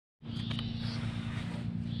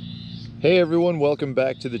Hey everyone, welcome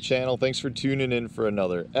back to the channel. Thanks for tuning in for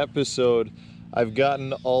another episode. I've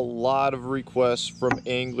gotten a lot of requests from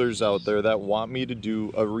anglers out there that want me to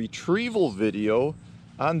do a retrieval video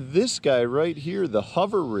on this guy right here, the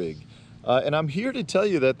hover rig. And I'm here to tell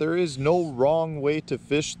you that there is no wrong way to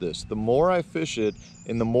fish this. The more I fish it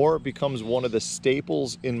and the more it becomes one of the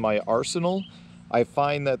staples in my arsenal, I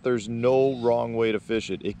find that there's no wrong way to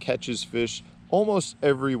fish it. It catches fish almost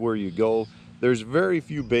everywhere you go. There's very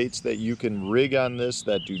few baits that you can rig on this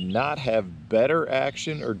that do not have better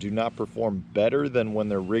action or do not perform better than when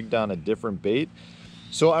they're rigged on a different bait.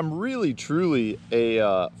 So I'm really truly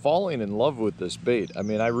falling in love with this bait. I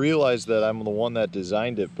mean, I realize that I'm the one that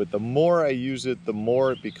designed it, but the more I use it, the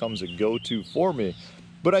more it becomes a go-to for me.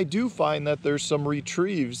 But I do find that there's some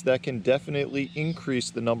retrieves that can definitely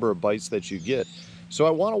increase the number of bites that you get. So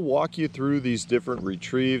I want to walk you through these different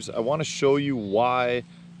retrieves. I want to show you why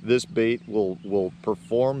this bait will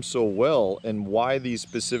perform so well and why these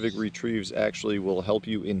specific retrieves actually will help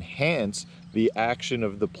you enhance the action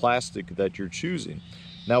of the plastic that you're choosing.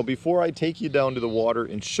 Now, before I take you down to the water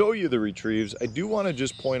and show you the retrieves, I do want to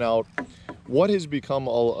just point out what has become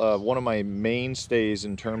one of my mainstays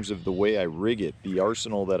in terms of the way I rig it, the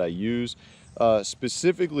arsenal that I use.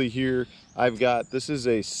 Specifically here, I've got, this is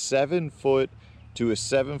a 7-foot to a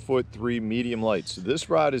 7'3" medium light. So this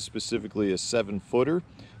rod is specifically a 7-footer.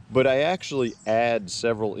 But I actually add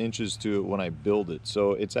several inches to it when I build it.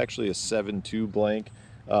 So it's actually a 7.2 blank.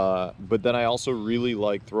 But then I also really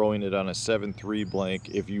like throwing it on a 7.3 blank.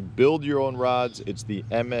 If you build your own rods, it's the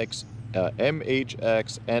MHX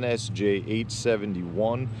NSJ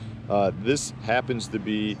 871. This happens to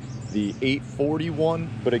be the 841.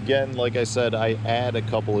 But again, like I said, I add a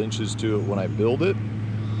couple inches to it when I build it.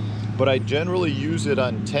 But I generally use it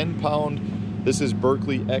on 10-pound. This is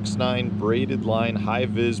Berkley X9 braided line, high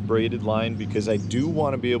vis braided line, because I do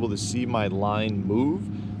want to be able to see my line move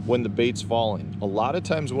when the bait's falling. A lot of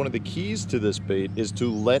times one of the keys to this bait is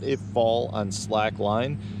to let it fall on slack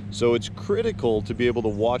line. So it's critical to be able to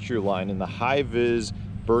watch your line, and the high vis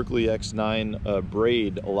Berkley X9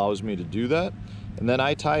 braid allows me to do that. And then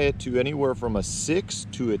I tie it to anywhere from a 6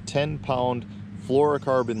 to a 10-pound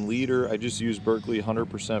fluorocarbon leader. I just use Berkley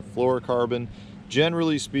 100% fluorocarbon.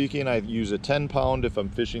 Generally speaking, I use a 10-pound if I'm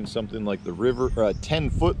fishing something like the river, or a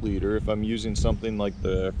 10-foot leader if I'm using something like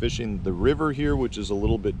fishing the river here, which is a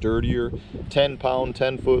little bit dirtier. 10-pound,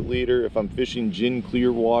 10-foot leader. If I'm fishing gin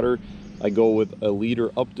clear water, I go with a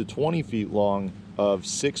leader up to 20 feet long of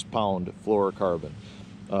 6-pound fluorocarbon.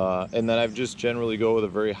 And then I've just generally go with a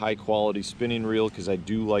very high quality spinning reel because I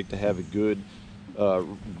do like to have a good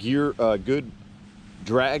good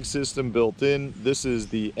drag system built in. This is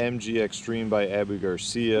the MG Extreme by Abu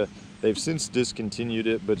Garcia. They've since discontinued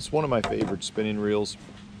it, but it's one of my favorite spinning reels.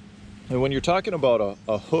 And when you're talking about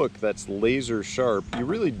a hook that's laser sharp, you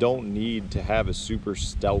really don't need to have a super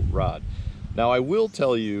stout rod. Now, I will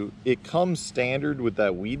tell you, it comes standard with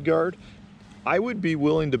that weed guard. I would be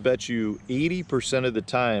willing to bet you 80% of the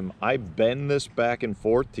time I bend this back and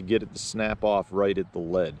forth to get it to snap off right at the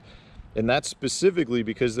lead. And that's specifically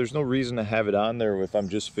because there's no reason to have it on there if I'm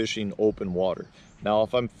just fishing open water. Now,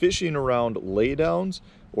 if I'm fishing around laydowns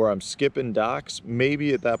or I'm skipping docks,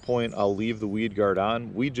 maybe at that point I'll leave the weed guard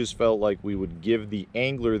on. We just felt like we would give the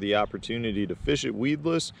angler the opportunity to fish it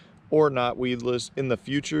weedless or not weedless. In the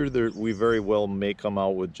future, we very well may come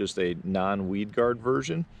out with just a non-weed guard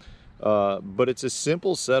version. But it's a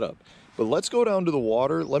simple setup. But let's go down to the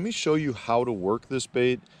water. Let me show you how to work this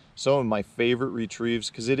bait. Some of my favorite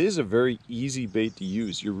retrieves, because it is a very easy bait to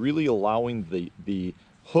use. You're really allowing the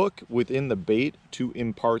hook within the bait to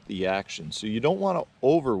impart the action. So you don't want to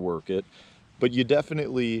overwork it, but you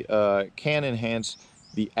definitely can enhance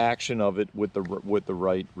the action of it with the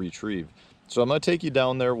right retrieve. So I'm going to take you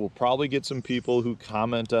down there. We'll probably get some people who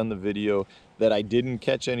comment on the video that I didn't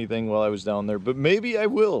catch anything while I was down there, but maybe I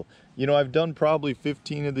will. You know, I've done probably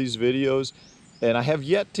 15 of these videos, and I have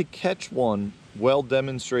yet to catch one well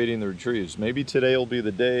demonstrating the retrieves. Maybe today will be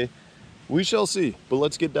the day. We shall see, but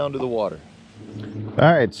let's get down to the water. All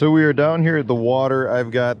right, so we are down here at the water.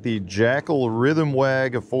 I've got the Jackal Rhythm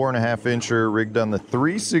Wag, a 4.5 incher rigged on the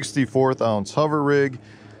 3/64 ounce hover rig.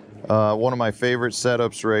 One of my favorite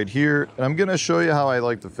setups right here. And I'm gonna show you how I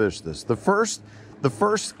like to fish this. The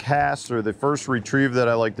first cast or the first retrieve that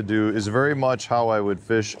I like to do is very much how I would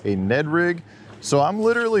fish a Ned rig. So I'm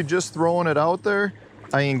literally just throwing it out there.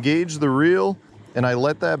 I engage the reel and I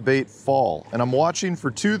let that bait fall. And I'm watching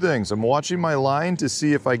for two things. I'm watching my line to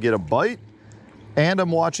see if I get a bite, and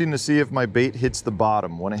I'm watching to see if my bait hits the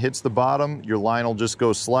bottom. When it hits the bottom, your line will just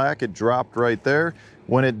go slack. It dropped right there.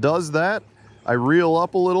 When it does that, I reel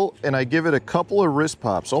up a little, and I give it a couple of wrist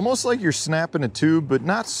pops, almost like you're snapping a tube, but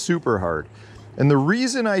not super hard. And the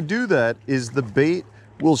reason I do that is the bait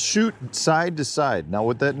will shoot side to side. Now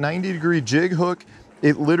with that 90-degree jig hook,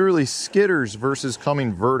 it literally skitters versus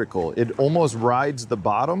coming vertical. It almost rides the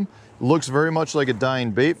bottom. Looks very much like a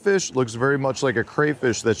dying bait fish, looks very much like a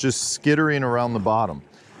crayfish that's just skittering around the bottom.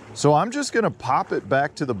 So I'm just gonna pop it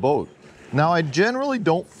back to the boat. Now I generally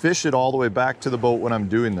don't fish it all the way back to the boat when I'm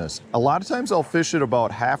doing this. A lot of times I'll fish it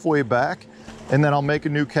about halfway back, and then I'll make a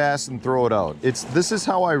new cast and throw it out. This is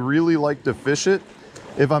how I really like to fish it.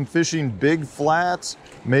 If I'm fishing big flats,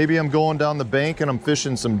 maybe I'm going down the bank and I'm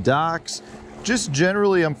fishing some docks. Just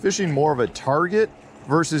generally, I'm fishing more of a target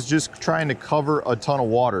versus just trying to cover a ton of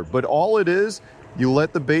water. But all it is, you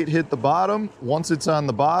let the bait hit the bottom. Once it's on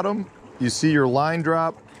the bottom, you see your line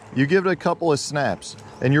drop, you give it a couple of snaps,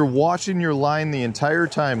 and you're watching your line the entire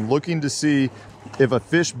time, looking to see if a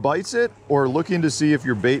fish bites it or looking to see if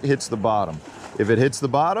your bait hits the bottom. If it hits the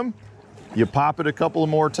bottom, you pop it a couple of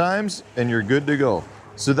more times and you're good to go.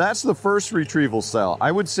 So that's the first retrieval style.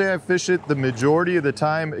 I would say I fish it the majority of the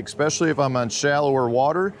time, especially if I'm on shallower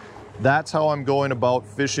water. That's how I'm going about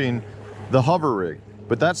fishing the hover rig.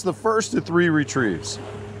 But that's the first of 3 retrieves.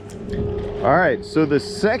 All right, so the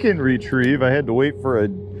second retrieve, I had to wait for a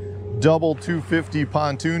double 250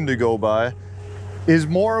 pontoon to go by, is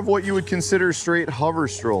more of what you would consider straight hover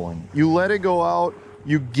strolling. You let it go out,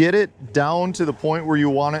 you get it down to the point where you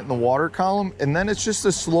want it in the water column, and then it's just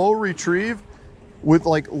a slow retrieve with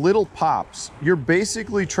like little pops. You're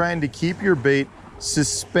basically trying to keep your bait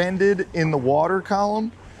suspended in the water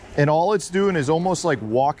column, and all it's doing is almost like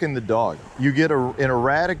walking the dog. You get an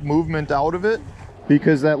erratic movement out of it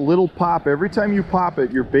because that little pop, every time you pop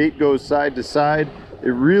it, your bait goes side to side. It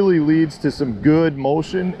really leads to some good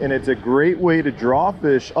motion, and it's a great way to draw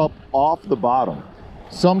fish up off the bottom.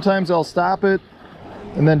 Sometimes I'll stop it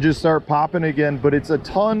and then just start popping again, but it's a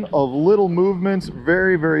ton of little movements,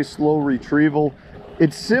 very, very slow retrieval.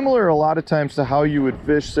 It's similar a lot of times to how you would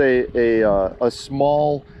fish, say, a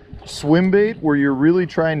small swim bait, where you're really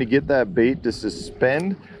trying to get that bait to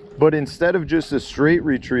suspend, but instead of just a straight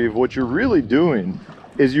retrieve, what you're really doing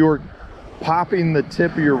is you're popping the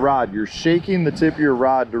tip of your rod. You're shaking the tip of your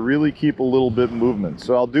rod to really keep a little bit of movement.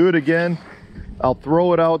 So I'll do it again. I'll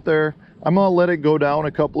throw it out there. I'm gonna let it go down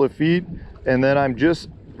a couple of feet, and then I'm just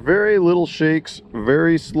very little shakes,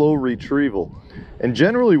 very slow retrieval. And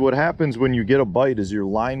generally what happens when you get a bite is your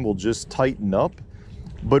line will just tighten up,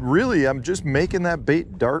 but really I'm just making that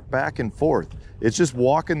bait dart back and forth. It's just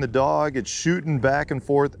walking the dog, it's shooting back and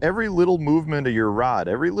forth. Every little movement of your rod,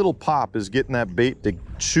 every little pop is getting that bait to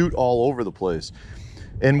shoot all over the place.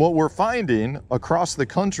 And what we're finding across the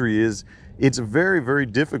country is it's very, very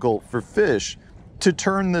difficult for fish to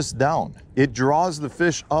turn this down. It draws the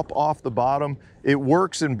fish up off the bottom. It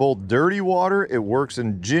works in both dirty water, it works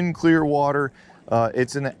in gin clear water.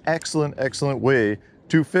 It's an excellent, excellent way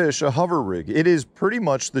to fish a hover rig. It is pretty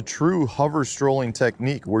much the true hover strolling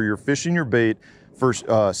technique, where you're fishing your bait for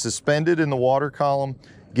suspended in the water column,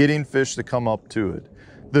 getting fish to come up to it.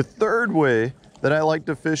 The third way that I like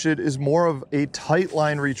to fish it is more of a tight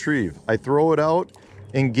line retrieve. I throw it out,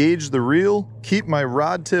 engage the reel, keep my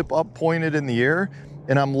rod tip up pointed in the air,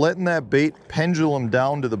 and I'm letting that bait pendulum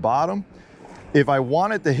down to the bottom. If I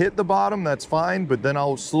want it to hit the bottom, that's fine, but then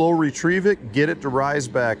I'll slow retrieve it, get it to rise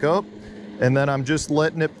back up, and then I'm just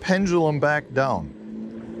letting it pendulum back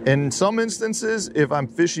down. In some instances, if I'm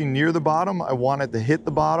fishing near the bottom, I want it to hit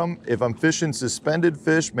the bottom. If I'm fishing suspended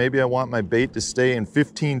fish, maybe I want my bait to stay in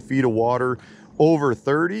 15 feet of water over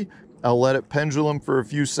 30. I'll let it pendulum for a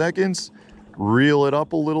few seconds, reel it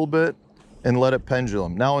up a little bit, and let it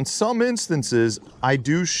pendulum. Now, in some instances, I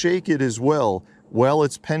do shake it as well while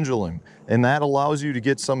it's pendulum, and that allows you to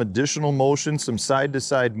get some additional motion, some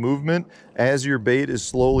side-to-side movement as your bait is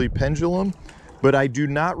slowly pendulum. But I do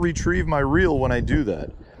not retrieve my reel when I do that.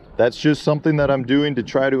 That's just something that I'm doing to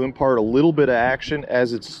try to impart a little bit of action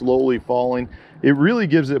as it's slowly falling. It really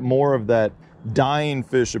gives it more of that dying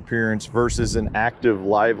fish appearance versus an active,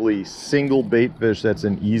 lively, single bait fish that's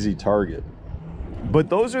an easy target. But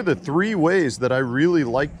those are the 3 ways that I really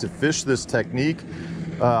like to fish this technique.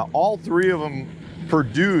 All 3 of them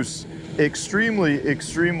produce extremely,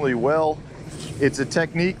 extremely well. It's a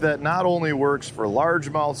technique that not only works for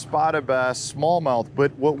largemouth, spotted bass, smallmouth,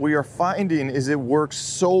 but what we are finding is it works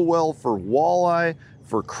so well for walleye,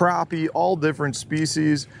 for crappie, all different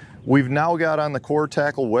species. We've now got on the Core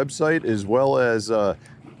Tackle website, as well as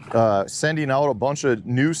sending out a bunch of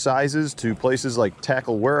new sizes to places like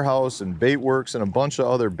Tackle Warehouse and Baitworks and a bunch of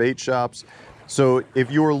other bait shops. So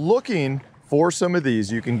if you're looking for some of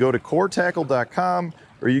these, you can go to coretackle.com,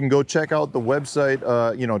 or you can go check out the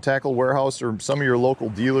website, you know, Tackle Warehouse, or some of your local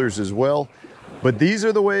dealers as well. But these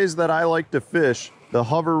are the ways that I like to fish. The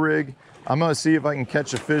hover rig. I'm gonna see if I can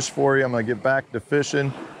catch a fish for you. I'm gonna get back to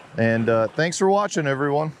fishing. And thanks for watching,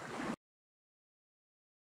 everyone.